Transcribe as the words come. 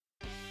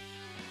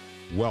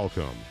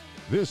Welcome.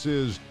 This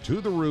is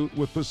To the Root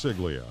with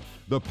Pasiglia,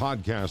 the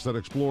podcast that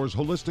explores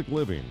holistic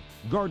living,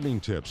 gardening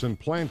tips, and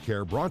plant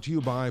care, brought to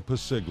you by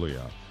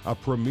Pasiglia, a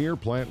premier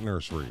plant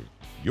nursery.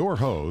 Your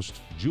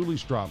host, Julie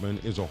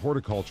Stratman, is a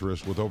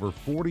horticulturist with over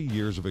 40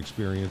 years of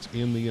experience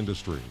in the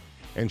industry,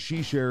 and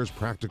she shares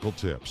practical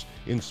tips,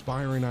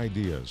 inspiring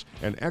ideas,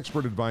 and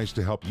expert advice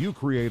to help you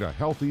create a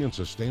healthy and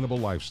sustainable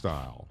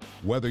lifestyle.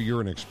 Whether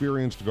you're an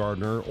experienced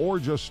gardener or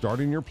just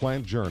starting your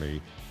plant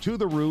journey, To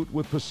the Root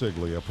with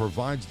Pasiglia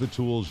provides the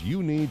tools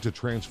you need to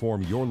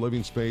transform your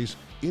living space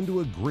into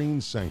a green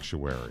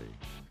sanctuary.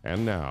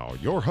 And now,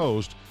 your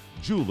host,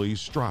 Julie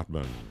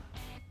Stratman.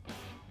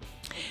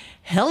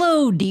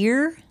 Hello,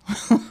 dear.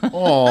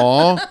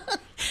 Aww.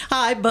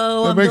 Hi,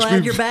 Bo. I'm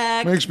glad you're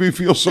back. Makes me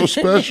feel so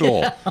special.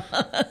 Yeah.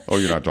 Oh,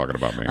 you're not talking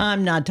about me.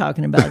 I'm not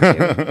talking about you.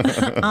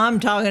 I'm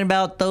talking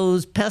about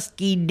those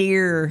pesky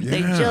deer. Yeah.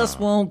 They just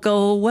won't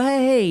go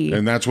away.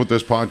 And that's what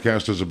this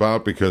podcast is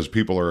about, because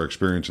people are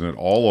experiencing it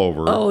all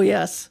over. Oh,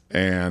 yes.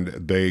 And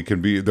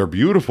they're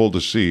beautiful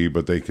to see,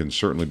 but they can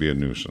certainly be a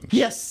nuisance.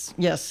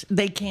 Yes,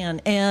 they can.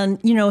 And,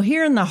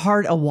 here in the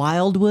heart of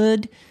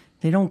Wildwood,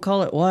 they don't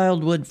call it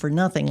Wildwood for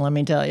nothing, let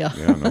me tell you.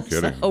 Yeah, no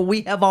kidding. So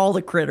we have all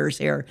the critters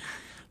here.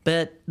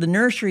 But the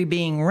nursery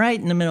being right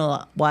in the middle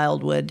of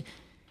Wildwood,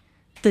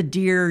 the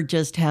deer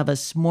just have a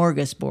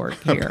smorgasbord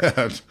here.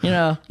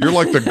 You're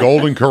like the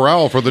Golden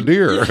Corral for the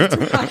deer. That's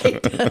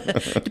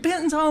right.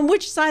 Depends on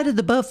which side of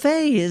the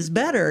buffet is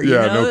better.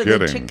 No kidding.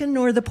 The chicken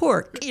or the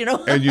pork.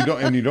 And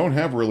you don't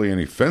have really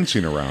any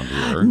fencing around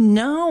here.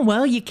 No,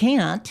 well, you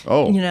can't.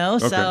 Oh,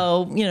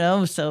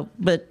 okay.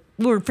 But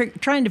we're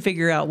trying to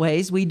figure out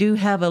ways. We do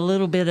have a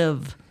little bit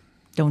of,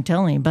 don't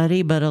tell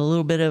anybody, but a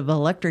little bit of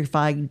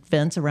electrified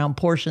fence around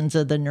portions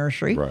of the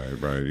nursery.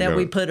 Right. That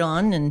we put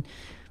on and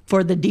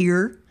for the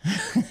deer.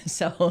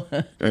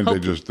 And they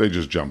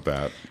just jump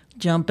that.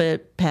 Jump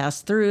it,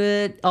 pass through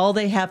it. All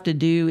they have to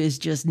do is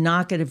just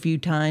knock it a few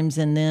times,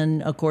 and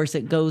then of course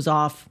it goes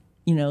off,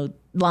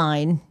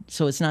 line,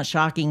 so it's not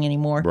shocking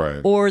anymore.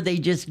 Right. Or they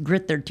just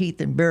grit their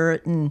teeth and bear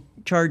it and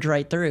charge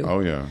right through. Oh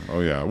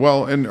yeah.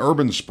 Well, and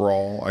urban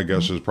sprawl, I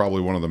guess, is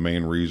probably one of the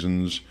main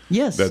reasons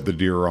that the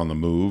deer are on the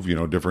move.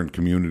 Different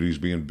communities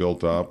being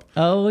built up.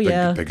 Oh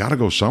yeah. They got to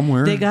go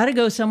somewhere.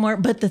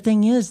 But the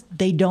thing is,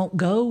 they don't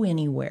go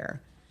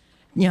anywhere.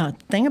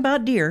 Thing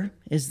about deer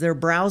is they're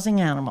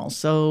browsing animals,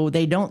 so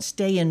they don't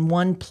stay in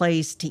one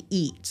place to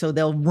eat. So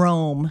they'll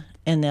roam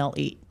and they'll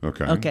eat.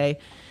 Okay.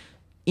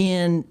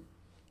 In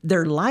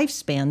their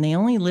lifespan, they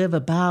only live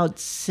about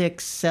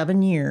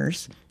 6-7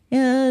 years.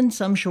 And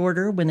some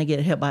shorter when they get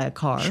hit by a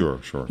car. Sure.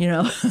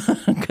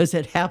 Because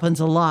it happens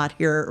a lot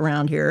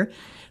around here.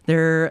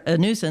 They're a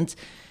nuisance.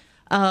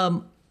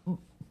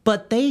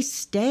 But they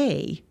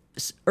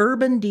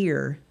urban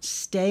deer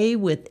stay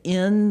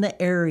within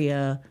the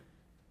area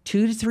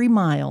 2 to 3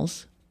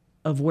 miles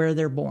of where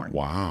they're born.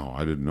 Wow,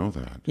 I didn't know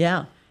that.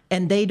 Yeah.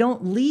 And they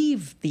don't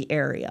leave the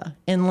area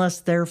unless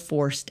they're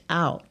forced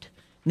out.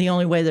 The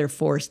only way they're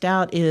forced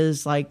out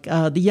is like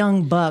the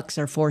young bucks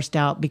are forced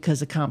out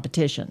because of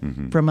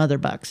competition from other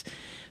bucks.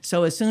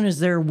 So as soon as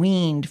they're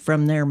weaned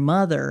from their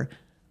mother,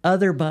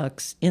 other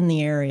bucks in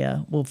the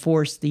area will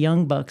force the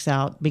young bucks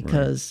out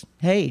because,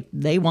 hey,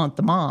 they want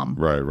the mom.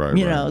 Right.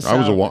 So,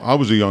 I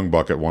was a young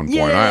buck at one point.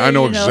 Yeah, I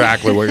know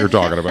exactly what you're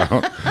talking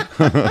about.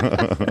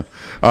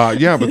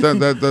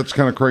 But that's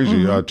kind of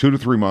crazy. 2 to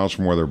 3 miles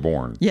from where they're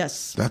born.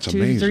 Yes. That's 2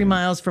 amazing. to 3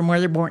 miles from where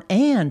they're born.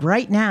 And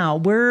right now,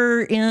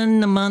 we're in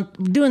the month,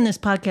 doing this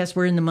podcast,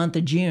 we're in the month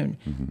of June.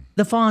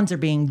 The fawns are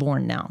being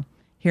born now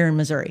here in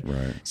Missouri.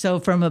 Right. So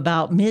from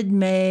about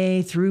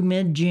mid-May through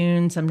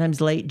mid-June,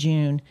 sometimes late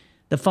June,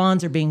 the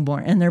fawns are being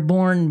born, and they're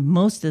born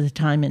most of the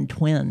time in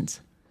twins.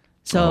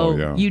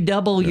 So you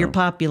double your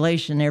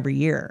population every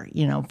year,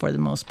 for the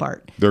most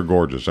part. They're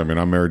gorgeous. I mean,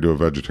 I'm married to a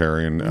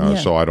vegetarian,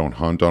 so I don't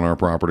hunt on our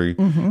property.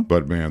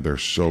 But, man, they're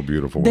so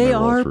beautiful when they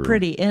roll through. They are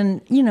pretty.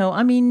 And,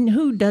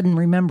 who doesn't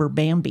remember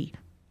Bambi?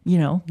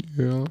 Yeah.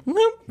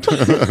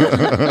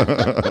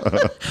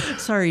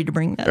 Sorry to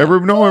bring that up.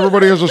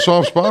 Everybody has a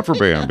soft spot for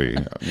Bambi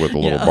with a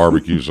little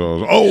barbecue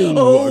sauce.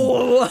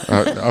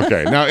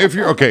 Okay. Now, if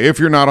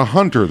you're not a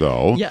hunter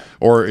though,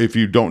 or if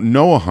you don't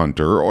know a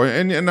hunter,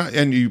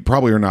 and you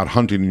probably are not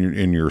hunting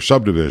in your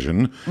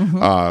subdivision,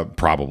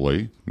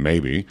 probably,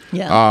 maybe.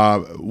 Yeah.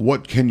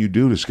 What can you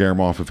do to scare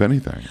them off, if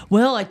anything?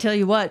 Well, I tell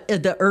you what,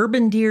 the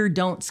urban deer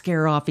don't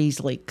scare off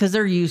easily because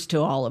they're used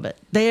to all of it.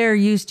 They're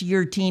used to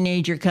your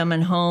teenager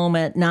coming home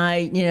at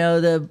night,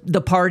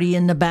 the party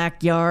in the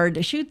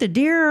backyard. Shoot, the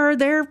deer are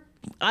there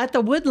at the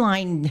wood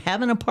line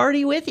having a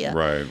party with you.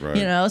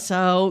 Right.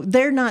 So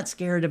they're not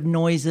scared of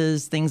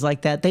noises, things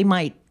like that. They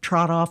might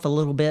trot off a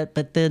little bit,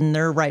 but then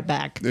they're right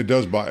back. It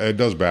does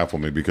baffle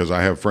me because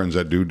I have friends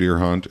that do deer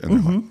hunt, and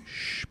they're like,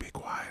 shh, be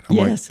quiet. I'm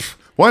like,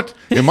 What?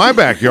 In my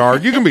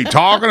backyard, you can be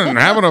talking and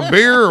having a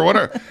beer or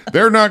whatever.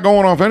 They're not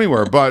going off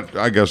anywhere. But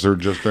I guess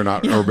they're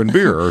not urban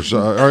beer or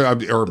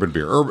urban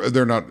beer.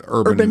 They're not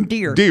urban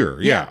deer.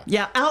 Deer, yeah.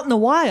 Yeah, out in the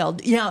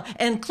wild,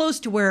 and close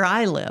to where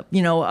I live.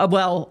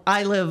 Well,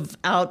 I live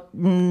out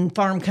in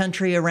farm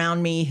country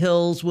around me,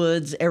 hills,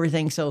 woods,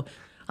 everything. So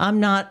I'm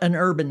not an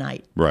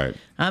urbanite. Right.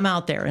 I'm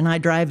out there and I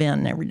drive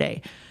in every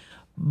day.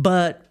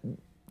 But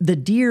the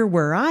deer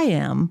where I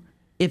am,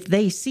 if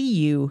they see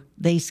you,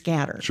 they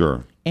scatter.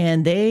 Sure.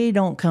 And they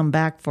don't come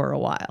back for a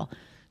while.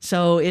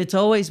 So it's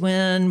always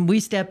when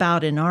we step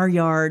out in our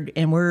yard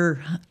and we're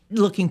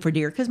looking for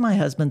deer, because my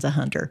husband's a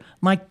hunter.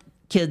 My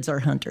kids are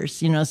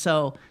hunters,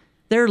 so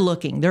they're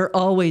looking. They're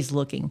always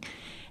looking.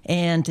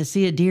 And to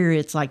see a deer,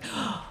 it's like,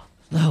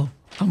 oh,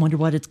 I wonder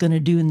what it's going to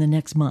do in the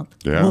next month.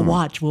 Yeah.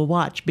 We'll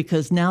watch,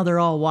 because now they're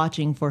all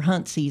watching for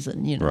hunt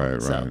season,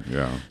 Right, So, right,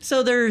 yeah.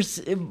 So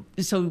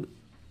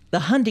the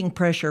hunting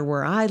pressure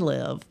where I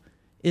live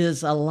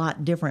is a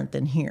lot different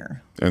than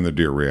here. And the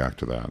deer react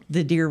to that.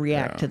 The deer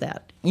react to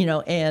that,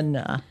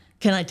 and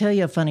can I tell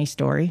you a funny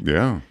story?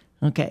 Yeah.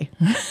 Okay.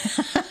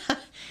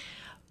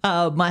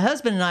 My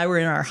husband and I were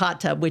in our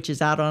hot tub, which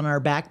is out on our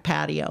back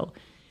patio.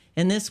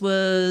 And this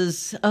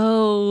was,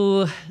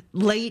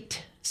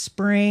 late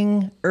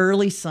spring,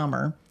 early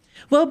summer.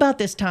 Well, about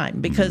this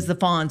time, because the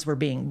fawns were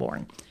being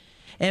born.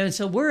 And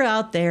so we're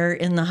out there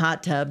in the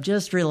hot tub,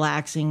 just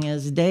relaxing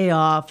as day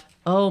off.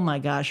 Oh my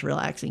gosh,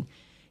 relaxing.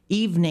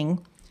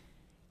 Evening.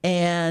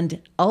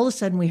 And all of a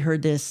sudden we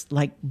heard this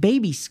like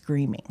baby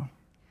screaming.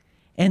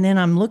 And then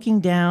I'm looking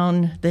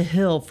down the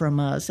hill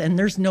from us, and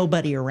there's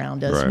nobody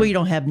around us. Right. We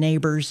don't have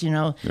neighbors,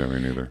 Yeah, me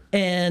neither.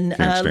 And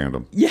Can't stand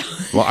them. Yeah.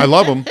 Well, I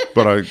love them,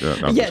 but I'm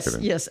just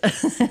kidding. Yes.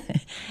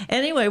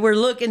 Anyway, we're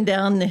looking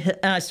down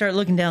I start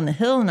looking down the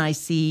hill, and I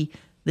see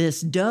this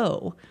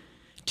doe.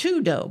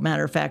 Two doe,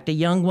 matter of fact, a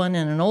young one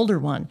and an older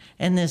one.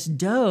 And this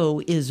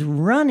doe is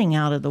running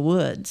out of the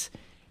woods.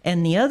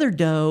 And the other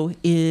doe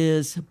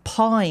is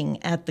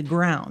pawing at the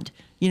ground,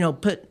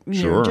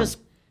 Sure. just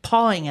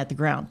pawing at the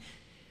ground.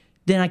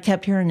 Then I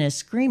kept hearing this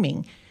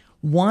screaming.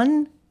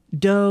 One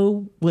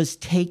doe was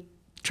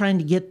trying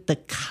to get the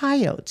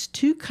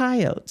two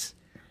coyotes,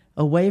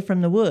 away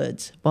from the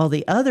woods, while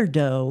the other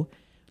doe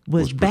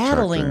was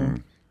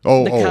battling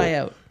the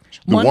coyote.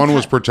 The one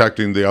was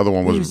protecting, the other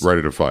one was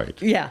ready to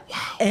fight. Yeah.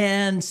 Wow.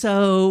 And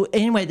so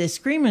anyway, the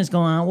screaming was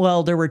going on.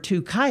 Well, there were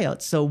two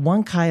coyotes. So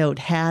one coyote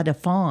had a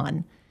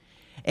fawn,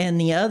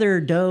 and the other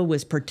doe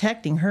was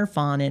protecting her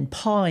fawn and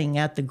pawing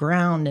at the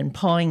ground and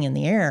pawing in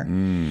the air.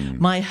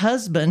 My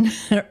husband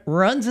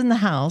runs in the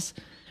house,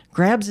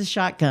 grabs his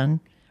shotgun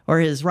or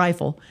his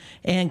rifle,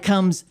 and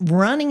comes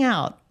running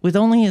out with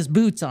only his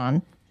boots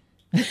on,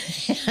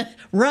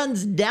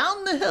 runs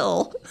down the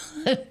hill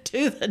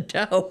to the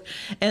doe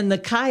and the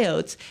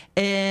coyotes,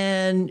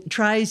 and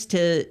tries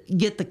to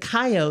get the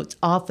coyotes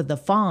off of the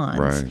fawns.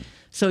 Right.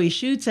 So he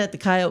shoots at the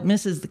coyote,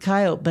 misses the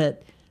coyote,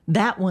 but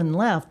that one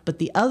left, but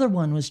the other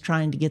one was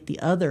trying to get the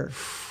other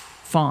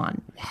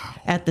fawn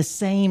at the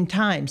same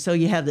time. So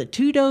you have the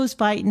two does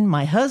fighting,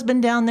 my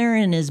husband down there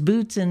in his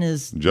boots and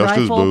his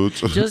rifle.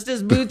 Just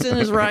his boots and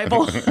his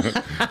rifle.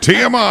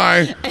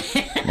 TMI.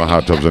 My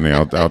hot tub's in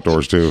the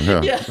outdoors too.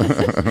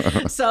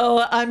 Yeah.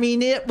 So, I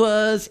mean, it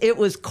was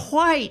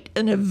quite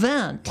an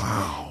event.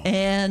 Wow.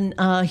 And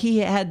he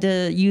had to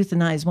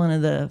euthanize one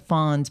of the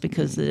fawns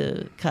because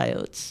the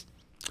coyotes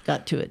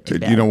got to it too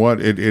bad. You know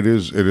what? It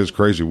is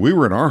crazy. We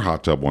were in our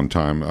hot tub one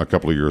time a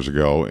couple of years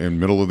ago in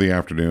middle of the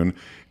afternoon,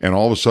 and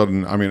all of a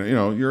sudden, I mean,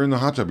 you're in the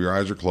hot tub, your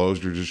eyes are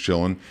closed, you're just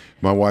chilling.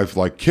 My wife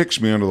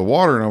kicks me under the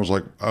water,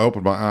 and I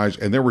opened my eyes,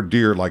 and there were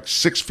deer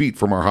 6 feet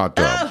from our hot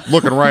tub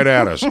looking right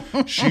at us.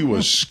 She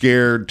was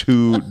scared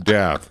to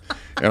death.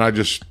 And I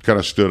just kind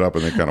of stood up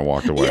and then kind of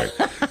walked away.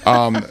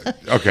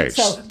 Okay.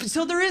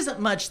 So there isn't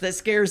much that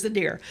scares the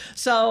deer.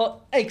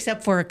 So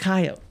except for a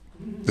coyote.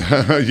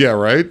 Yeah,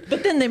 right.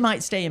 But then they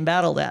might stay and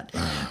battle that.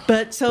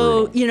 But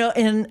so,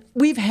 and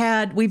we've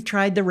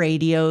tried the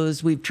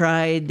radios, we've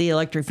tried the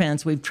electric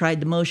fence, we've tried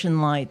the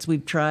motion lights,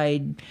 we've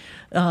tried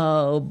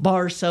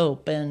bar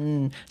soap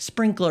and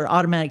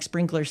automatic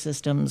sprinkler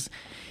systems.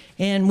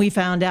 And we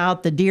found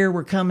out the deer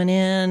were coming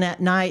in at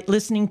night,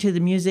 listening to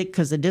the music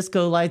because the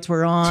disco lights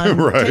were on,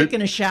 right.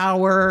 Taking a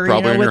shower,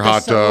 probably in with your the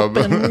hot soap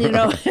tub,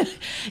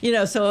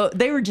 and, so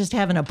they were just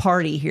having a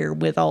party here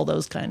with all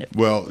those kind of.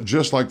 Well,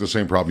 just like the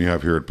same problem you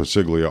have here at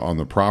Pasiglia on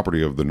the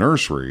property of the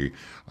nursery,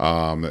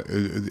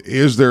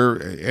 is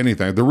there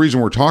anything? The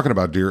reason we're talking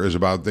about deer is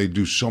they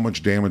do so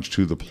much damage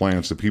to the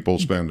plants that people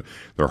spend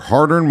their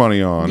hard-earned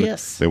money on.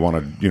 Yes, they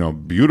want to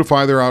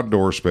beautify their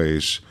outdoor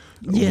space.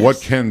 Yes. What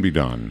can be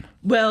done?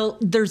 Well,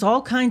 there's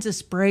all kinds of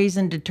sprays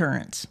and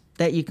deterrents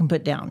that you can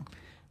put down.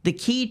 The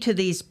key to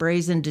these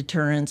sprays and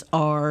deterrents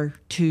are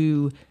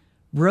to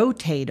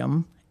rotate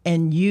them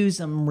and use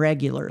them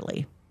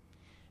regularly.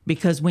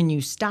 Because when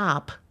you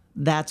stop,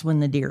 that's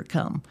when the deer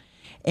come.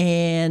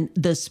 And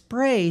the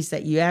sprays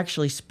that you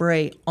actually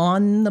spray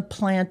on the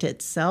plant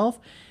itself,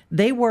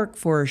 they work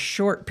for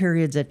short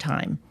periods of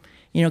time.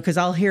 Because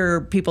I'll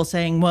hear people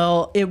saying,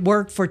 well, it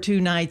worked for 2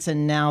 nights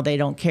and now they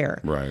don't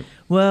care. Right.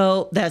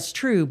 Well, that's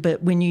true.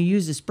 But when you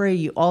use a spray,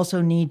 you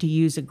also need to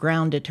use a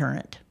ground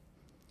deterrent.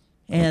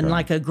 And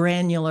like a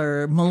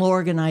granular,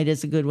 Milorganite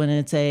is a good one.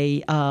 It's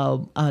a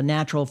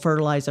natural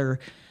fertilizer,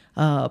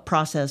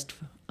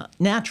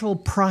 natural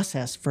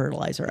processed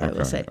fertilizer, I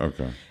would say.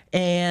 Okay.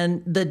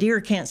 And the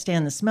deer can't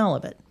stand the smell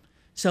of it.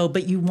 So,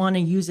 but you want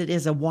to use it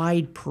as a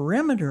wide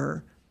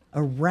perimeter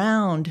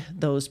around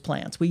those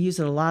plants. We use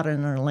it a lot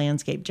in our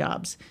landscape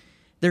jobs.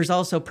 There's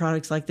also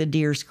products like the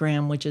Deer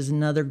Scram, which is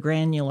another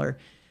granular.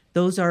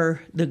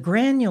 The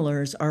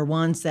granulars are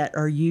ones that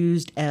are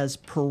used as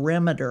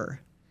perimeter.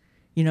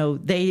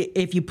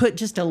 If you put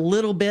just a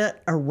little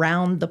bit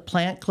around the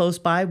plant close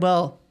by,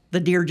 well, the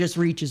deer just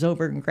reaches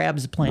over and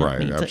grabs the plant.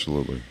 Right,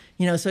 absolutely.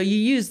 So you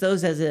use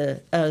those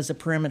as a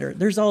perimeter.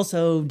 There's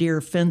also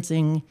deer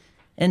fencing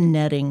and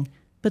netting,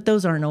 but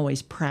those aren't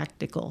always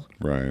practical.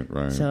 Right.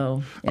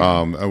 So,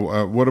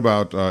 yeah. What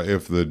about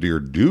if the deer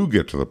do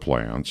get to the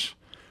plants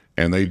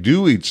and they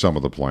do eat some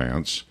of the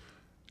plants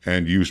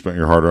and you spent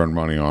your hard-earned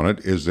money on it?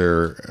 Is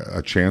there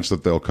a chance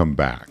that they'll come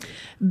back?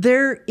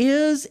 There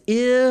is,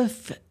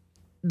 if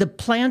the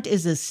plant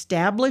is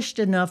established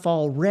enough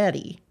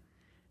already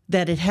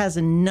that it has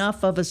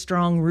enough of a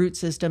strong root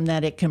system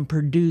that it can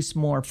produce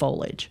more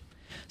foliage.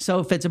 So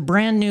if it's a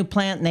brand new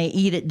plant and they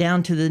eat it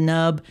down to the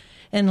nub,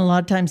 and a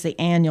lot of times the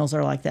annuals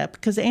are like that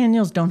because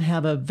annuals don't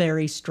have a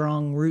very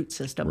strong root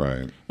system.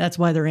 Right. That's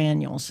why they're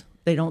annuals.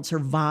 They don't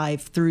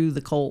survive through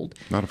the cold.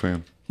 Not a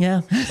fan.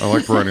 Yeah. I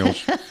like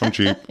perennials. I'm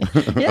cheap.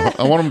 Yeah.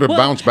 I want them to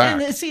bounce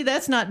back. And see,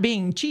 that's not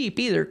being cheap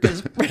either.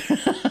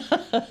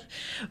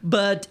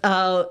 But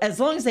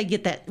as long as they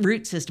get that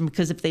root system,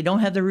 because if they don't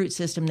have the root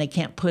system, they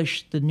can't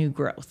push the new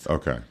growth.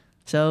 Okay.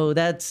 So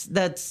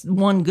that's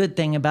one good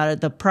thing about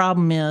it. The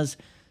problem is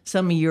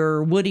some of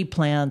your woody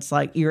plants,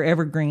 like your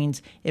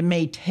evergreens, it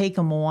may take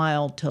them a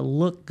while to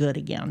look good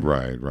again.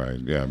 Right.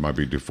 Yeah, it might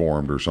be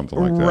deformed or something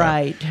like that.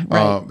 Right.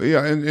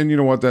 Yeah, and you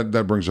know what?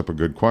 That brings up a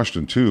good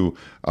question too.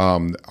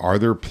 Are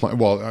there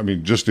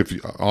just if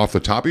you, off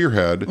the top of your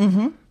head,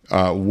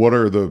 what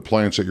are the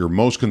plants that you're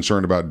most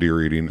concerned about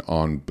deer eating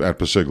at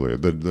Pasiglia?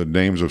 The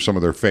names of some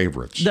of their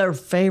favorites. Their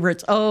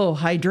favorites. Oh,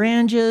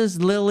 hydrangeas,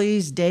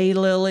 lilies,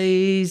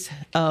 daylilies,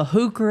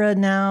 heuchera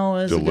now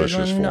is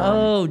delicious a good one. for 'em.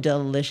 Oh,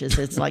 delicious.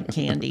 It's like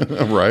candy.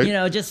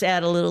 Right. Just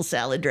add a little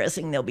salad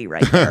dressing. They'll be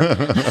right there.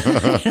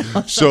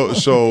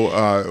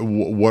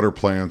 What are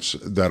plants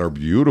that are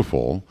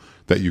beautiful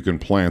that you can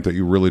plant that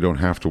you really don't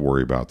have to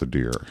worry about the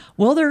deer?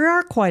 Well, there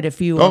are quite a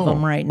few of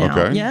them right now.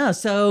 Okay. Yeah,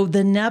 so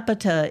the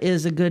Nepeta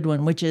is a good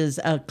one, which is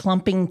a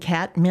clumping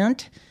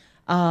catmint.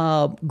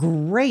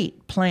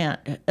 Great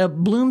plant.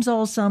 Blooms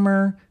all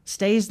summer,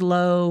 stays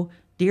low.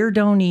 Deer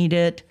don't eat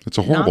it. It's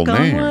a horrible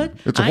name.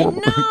 It's a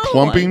horrible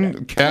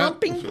clumping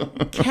cat. Clumping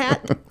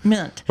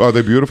catmint. Are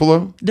they beautiful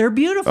though? They're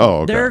beautiful.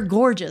 Oh, okay. They're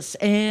gorgeous,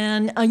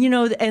 and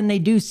and they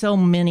do so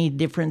many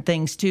different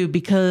things too.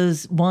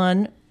 Because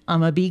one,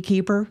 I'm a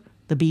beekeeper.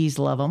 The bees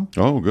love them.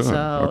 Oh, good.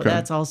 So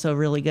that's also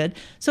really good.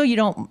 So you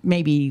don't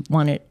maybe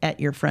want it at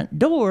your front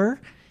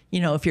door,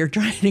 if you're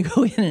trying to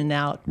go in and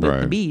out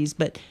with the bees.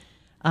 But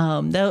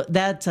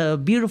that's a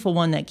beautiful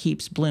one that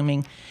keeps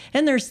blooming.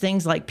 And there's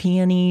things like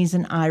peonies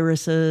and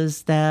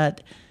irises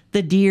that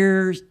the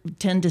deer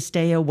tend to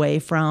stay away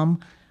from.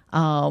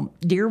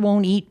 Deer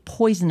won't eat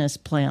poisonous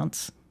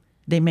plants.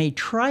 They may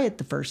try it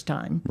the first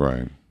time,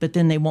 right, but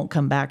then they won't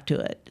come back to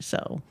it.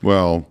 So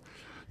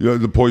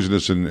the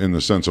poisonous in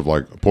the sense of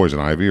like poison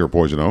ivy or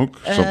poison oak,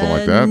 something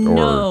like that?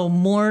 No,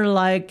 more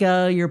like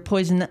your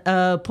poison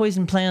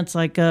plants.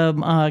 Like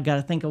I got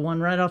to think of one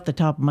right off the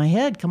top of my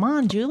head. Come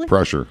on, Julie.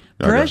 Pressure.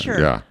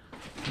 Yeah.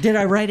 Did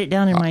I write it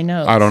down in my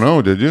notes? I don't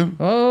know. Did you?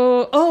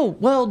 Oh,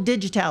 well,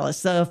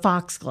 digitalis, the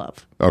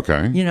foxglove.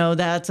 Okay.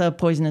 That's a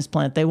poisonous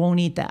plant. They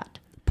won't eat that.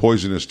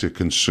 Poisonous to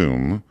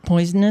consume.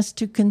 Poisonous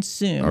to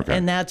consume. Okay.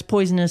 And that's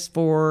poisonous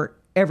for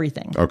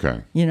everything.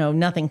 Okay.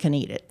 Nothing can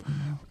eat it.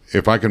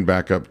 If I can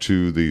back up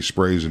to the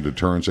sprays and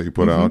deterrents that you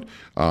put out,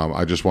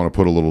 I just want to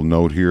put a little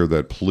note here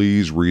that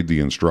please read the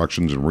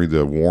instructions and read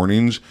the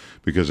warnings,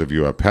 because if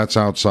you have pets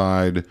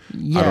outside,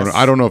 yes.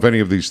 I don't know if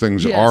any of these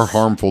things are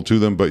harmful to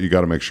them, but you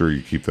got to make sure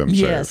you keep them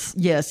safe.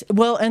 Yes.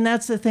 Well, and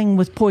that's the thing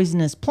with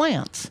poisonous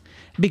plants,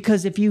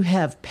 because if you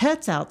have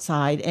pets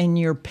outside and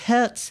your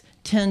pets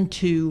tend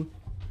to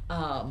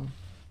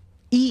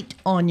eat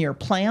on your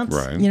plants,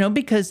 right.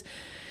 Because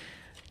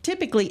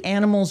typically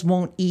animals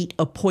won't eat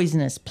a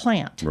poisonous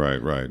plant.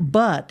 Right.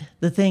 But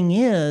the thing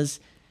is,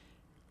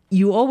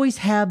 you always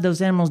have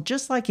those animals,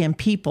 just like in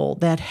people,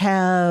 that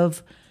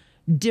have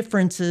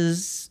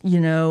differences,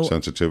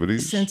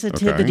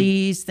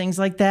 sensitivities, things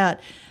like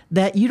that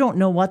you don't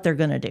know what they're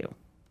going to do.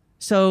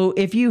 So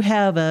if you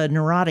have a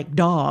neurotic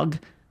dog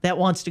that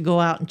wants to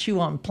go out and chew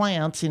on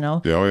plants,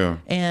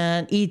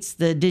 and eats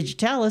the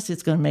digitalis,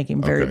 it's going to make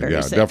him very,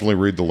 very sick. Definitely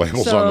read the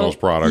labels on those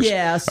products.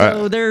 Yeah,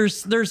 so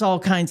there's all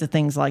kinds of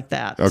things like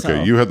that. Okay,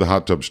 so. You had the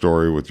hot tub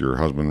story with your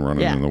husband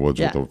running in the woods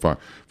with a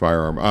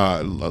firearm.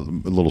 A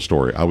little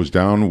story. I was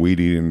down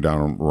weed eating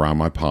down around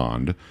my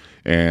pond,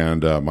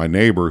 And my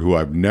neighbor, who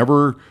I've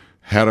never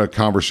had a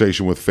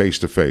conversation with face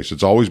to face.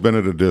 It's always been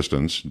at a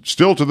distance.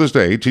 Still to this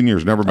day, 18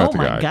 years, never met the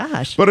guy. Oh my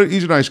gosh! But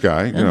he's a nice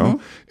guy, you know.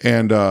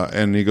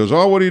 And he goes,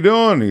 "Oh, what are you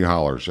doing?" He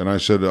hollers, and I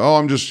said, "Oh,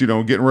 I'm just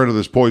getting rid of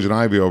this poison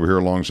ivy over here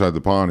alongside the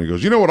pond." He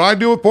goes, "You know what I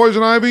do with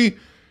poison ivy?"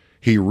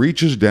 He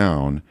reaches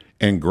down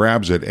and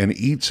grabs it and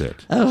eats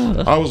it.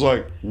 Oh. I was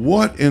like,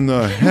 "What in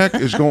the heck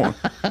is going?"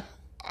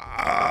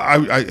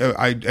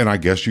 I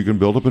guess you can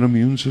build up an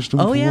immune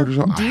system. Oh, for yeah. it or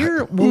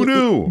something. Who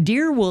knew?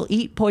 Deer will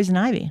eat poison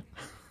ivy.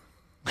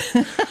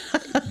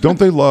 Don't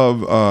they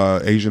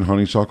love Asian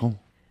honeysuckle?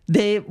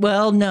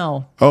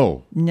 No.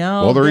 Oh.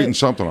 No. Well, they're eating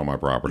something on my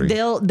property.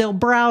 They'll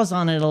browse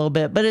on it a little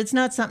bit, but it's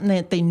not something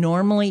that they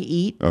normally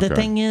eat. Okay. The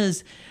thing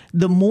is,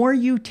 the more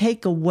you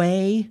take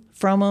away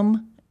from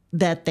them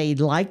that they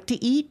like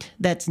to eat,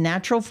 that's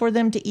natural for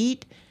them to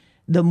eat,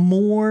 the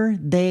more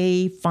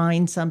they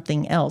find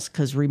something else.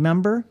 Because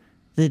remember,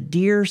 the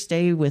deer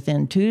stay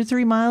within 2 to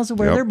 3 miles of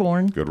where they're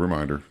born. Good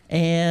reminder.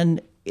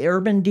 And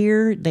urban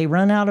deer, they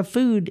run out of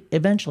food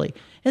eventually.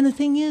 And the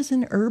thing is,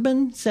 in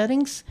urban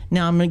settings,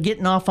 now I'm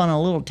getting off on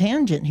a little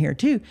tangent here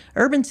too.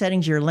 Urban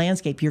settings, your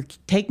landscape, you're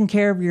taking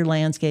care of your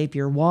landscape,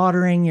 you're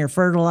watering, you're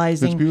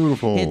fertilizing. It's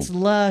beautiful. It's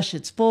lush,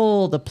 it's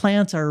full. The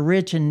plants are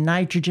rich in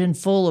nitrogen,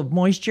 full of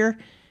moisture.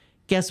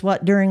 Guess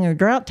what? During a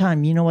drought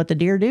time, you know what the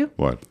deer do?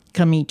 What?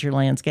 Come eat your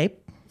landscape.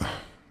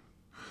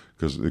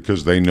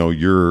 Because they know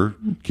you're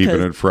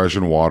keeping it fresh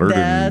and watered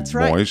and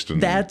moist.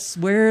 And that's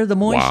where the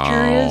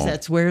moisture is.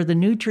 That's where the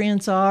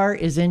nutrients are,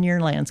 is in your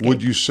landscape.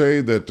 Would you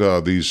say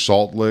that these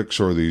salt licks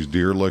or these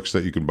deer licks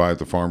that you can buy at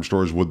the farm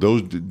stores, would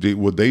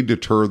they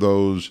deter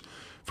those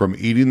from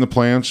eating the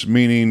plants?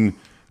 Meaning,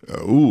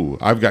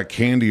 I've got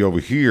candy over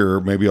here.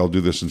 Maybe I'll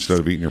do this instead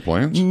of eating your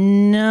plants?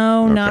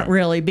 No, not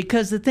really.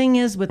 Because the thing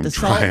is with the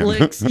salt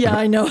licks, yeah,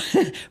 I know.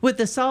 With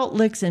the salt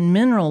licks and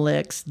mineral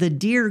licks, the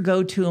deer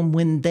go to them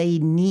when they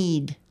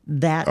need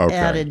that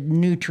added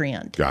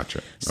nutrient.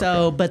 Gotcha.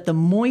 So, but the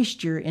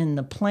moisture in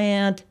the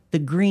plant, the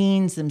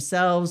greens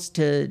themselves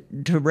to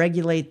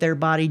regulate their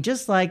body,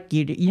 just like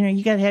you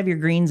got to have your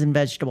greens and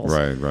vegetables.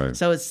 Right.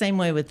 So it's the same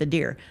way with the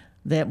deer.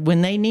 That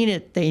when they need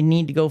it, they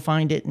need to go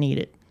find it and eat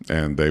it.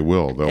 And they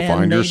will. They'll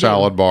find your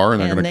salad bar and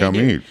they're going to come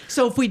eat.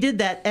 So if we did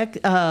that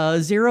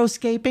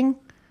xeriscaping,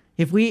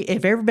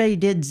 if everybody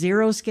did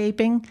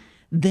xeriscaping,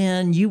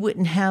 then you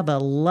wouldn't have a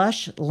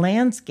lush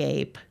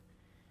landscape.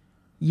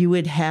 You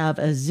would have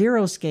a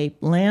xeriscape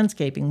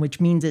landscaping, which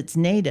means it's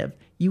native.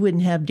 You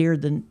wouldn't have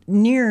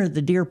near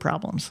the deer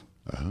problems.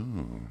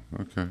 Oh,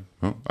 okay.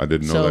 Well, I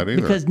didn't know that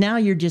either. Because now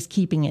you're just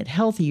keeping it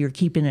healthy. You're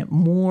keeping it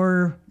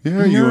more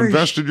nourished. You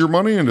invested your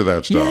money into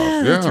that stuff.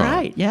 Yeah, that's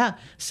right. Yeah.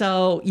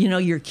 So,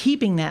 you're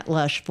keeping that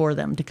lush for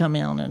them to come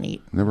in and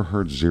eat. Never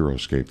heard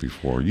xeriscape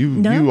before.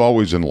 You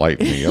always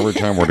enlighten me every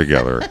time we're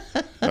together.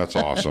 That's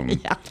awesome.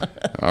 Yeah.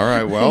 All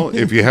right. Well,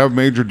 if you have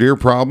major deer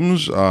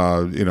problems,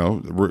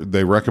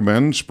 they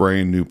recommend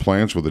spraying new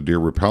plants with a deer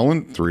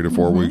repellent 3 to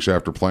 4 weeks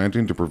after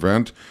planting to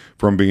prevent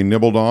from being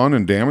nibbled on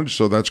and damaged.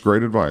 So that's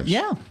great advice.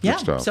 Yeah. Good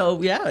stuff.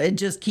 So, it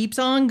just keeps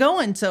on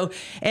going. So,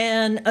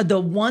 and the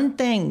one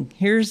thing,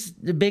 here's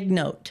the big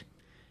note.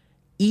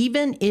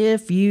 Even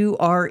if you're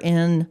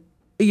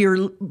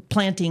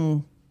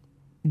planting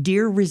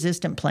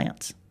deer-resistant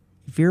plants,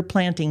 if you're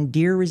planting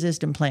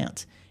deer-resistant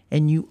plants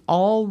and you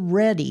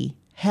already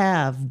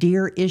have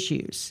deer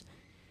issues,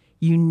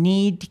 you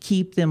need to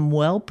keep them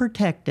well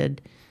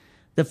protected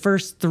the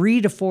first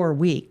 3 to 4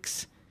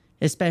 weeks,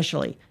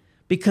 especially.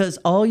 Because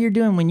all you're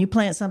doing when you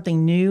plant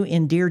something new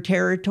in deer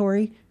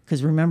territory,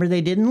 because remember,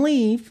 they didn't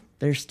leave.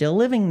 They're still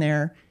living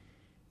there.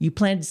 You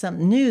planted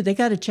something new, they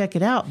got to check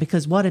it out,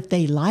 because what if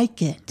they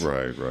like it?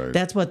 Right.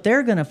 That's what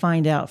they're going to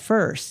find out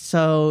first.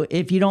 So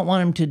if you don't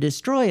want them to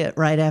destroy it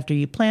right after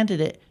you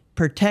planted it,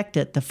 protect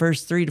it the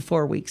first 3 to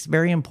 4 weeks.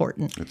 Very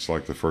important. It's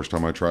like the first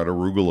time I tried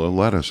arugula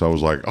lettuce. I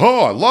was like,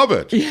 oh, I love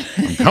it.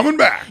 I'm coming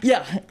back.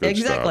 Yeah,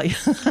 exactly.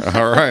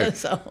 All right.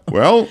 So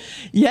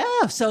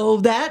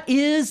that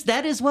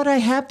is what I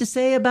have to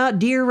say about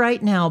deer right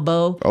now,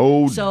 Bo.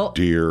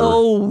 Deer.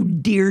 Oh,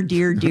 deer.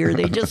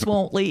 They just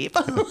won't leave.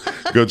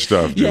 Good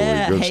stuff, Julie.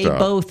 Yeah. Good stuff.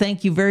 Bo,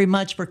 thank you very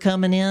much for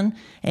coming in,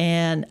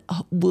 and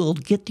we'll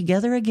get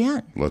together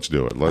again. Let's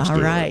do it. All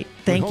right.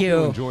 Thank you. We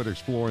hope you enjoyed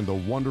exploring the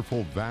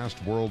wonderful,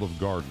 vast world of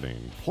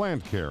gardening,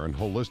 plant care, and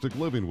holistic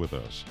living with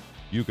us.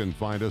 You can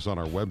find us on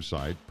our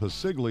website,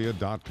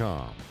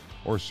 Pasiglia.com,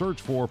 or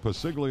search for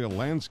Pasiglia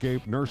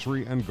Landscape,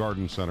 Nursery, and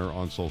Garden Center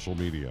on social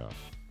media.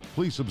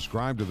 Please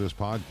subscribe to this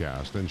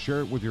podcast and share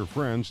it with your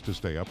friends to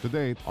stay up to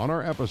date on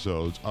our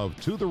episodes of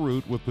To the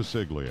Root with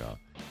Pasiglia.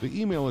 The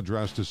email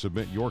address to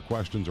submit your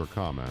questions or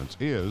comments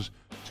is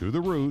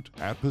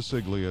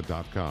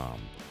totheroot@pasiglia.com.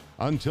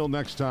 Until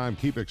next time,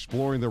 keep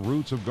exploring the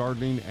roots of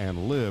gardening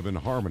and live in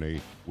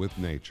harmony with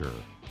nature.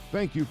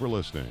 Thank you for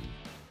listening.